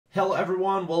Hello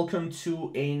everyone, welcome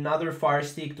to another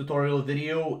Firestick tutorial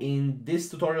video. In this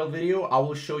tutorial video, I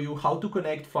will show you how to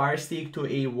connect Firestick to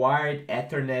a wired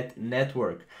Ethernet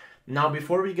network. Now,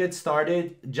 before we get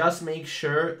started, just make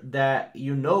sure that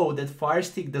you know that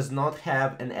Firestick does not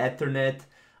have an Ethernet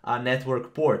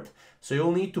network port. So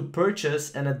you'll need to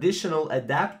purchase an additional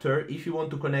adapter if you want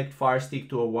to connect Firestick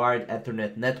to a wired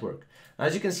Ethernet network.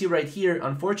 As you can see right here,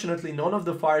 unfortunately, none of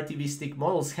the Fire TV Stick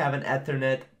models have an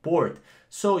Ethernet port.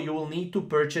 So you will need to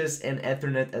purchase an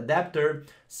Ethernet adapter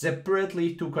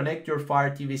separately to connect your Fire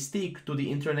TV Stick to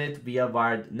the internet via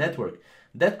wired network.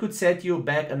 That could set you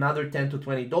back another $10 to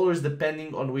 $20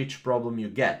 depending on which problem you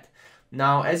get.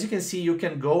 Now, as you can see, you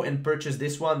can go and purchase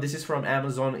this one. This is from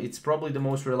Amazon. It's probably the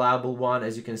most reliable one,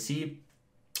 as you can see.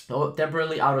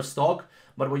 Temporarily out of stock.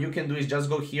 But what you can do is just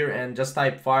go here and just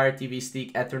type Fire TV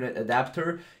Stick Ethernet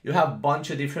adapter. You have a bunch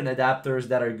of different adapters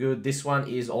that are good. This one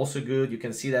is also good. You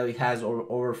can see that it has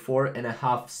over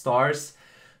 4.5 stars.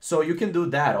 So you can do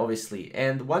that, obviously.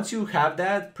 And once you have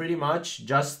that, pretty much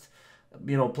just,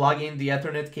 plug in the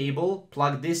Ethernet cable,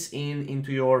 plug this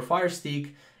into your Fire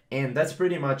Stick, and that's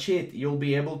pretty much it. You'll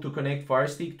be able to connect Fire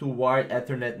Stick to wired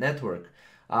Ethernet network.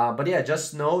 But yeah,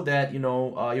 just know that,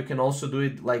 you can also do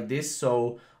it like this.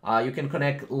 So you can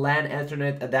connect LAN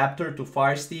Ethernet adapter to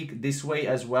Fire Stick this way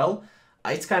as well.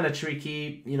 It's kind of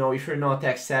tricky, if you're not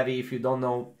tech savvy, if you don't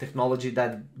know technology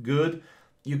that good,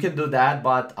 you can do that.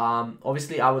 But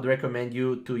obviously, I would recommend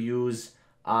you to use,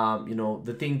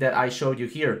 the thing that I showed you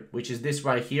here, which is this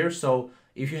right here. So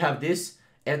if you have this,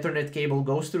 Ethernet cable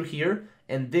goes through here,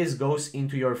 and this goes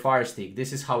into your Fire Stick.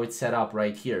 This is how it's set up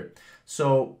right here.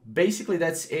 So basically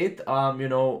that's it.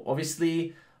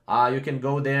 Obviously you can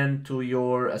go then to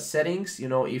your settings,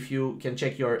 if you can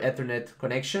check your Ethernet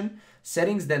connection,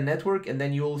 settings, then network, and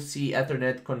then you'll see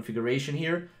Ethernet configuration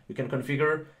here. You can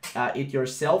configure it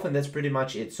yourself, and that's pretty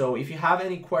much it. So if you have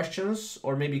any questions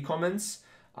or maybe comments,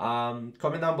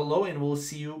 comment down below, and we'll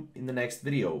see you in the next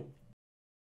video.